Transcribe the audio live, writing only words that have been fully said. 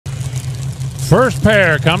First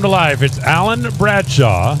pair come to life. It's Alan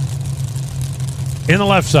Bradshaw in the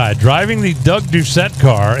left side, driving the Doug Doucette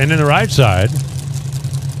car, and in the right side,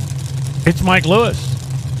 it's Mike Lewis.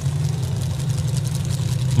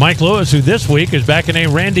 Mike Lewis, who this week is back in a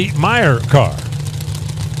Randy Meyer car.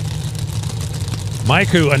 Mike,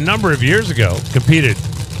 who a number of years ago competed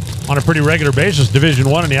on a pretty regular basis, Division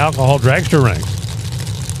I in the alcohol dragster ranks.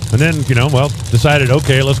 And then, decided,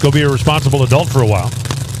 okay, let's go be a responsible adult for a while.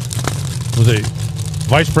 Was a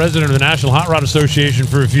vice president of the National Hot Rod Association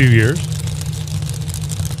for a few years.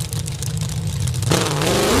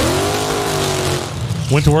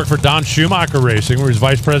 Went to work for Don Schumacher Racing, where he's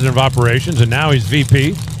vice president of operations, and now he's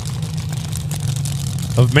VP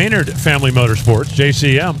of Maynard Family Motorsports,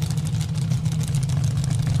 JCM.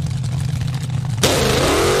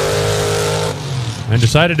 And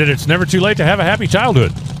decided that it's never too late to have a happy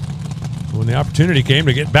childhood. When the opportunity came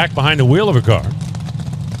to get back behind the wheel of a car,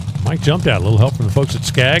 Mike jumped at it. A little help from the folks at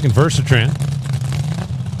Skag and Versatran.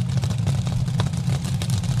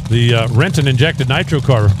 The rent and injected nitro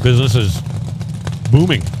car business is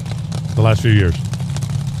booming the last few years.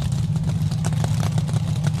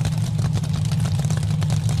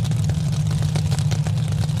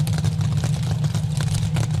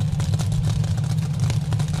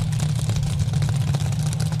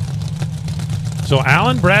 So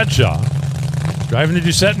Alan Bradshaw, driving the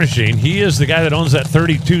Doucette machine. He is the guy that owns that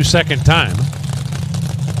 32-second time.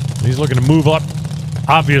 He's looking to move up,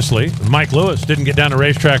 obviously. Mike Lewis didn't get down the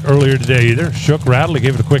racetrack earlier today either. Shook, rattled, he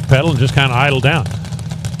gave it a quick pedal, and just kind of idled down.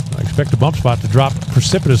 I expect the bump spot to drop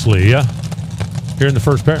precipitously here in the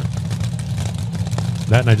first pair.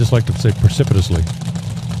 That, and I just like to say precipitously.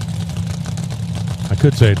 I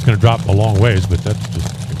could say it's going to drop a long ways, but that's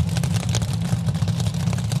just...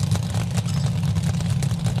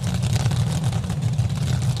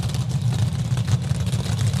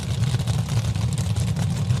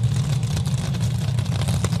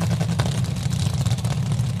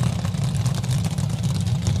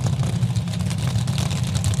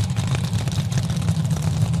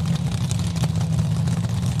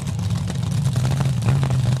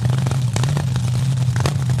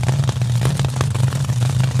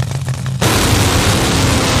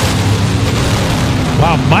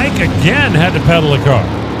 Wow, Mike again had to pedal the car.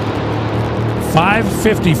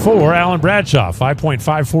 554, Alan Bradshaw,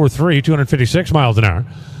 5.543, 256 miles an hour.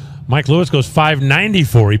 Mike Lewis goes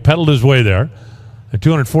 594. He pedaled his way there at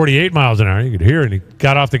 248 miles an hour. You could hear it. He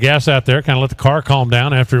got off the gas out there, kind of let the car calm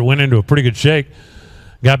down after it went into a pretty good shake.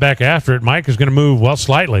 Got back after it. Mike is going to move, well,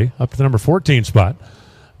 slightly up to the number 14 spot.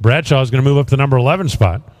 Bradshaw is going to move up to the number 11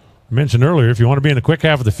 spot. I mentioned earlier, if you want to be in the quick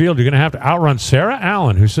half of the field, you're going to have to outrun Sarah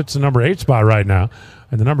Allen, who sits in the number 8 spot right now.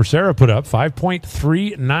 And the number Sarah put up,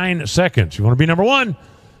 5.39 seconds. You want to be number 1,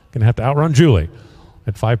 going to have to outrun Julie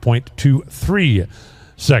at 5.23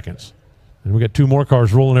 seconds. And we got 2 more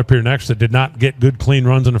cars rolling up here next that did not get good, clean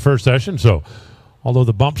runs in the first session. So although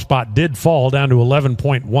the bump spot did fall down to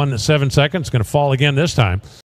 11.17 seconds, it's going to fall again this time.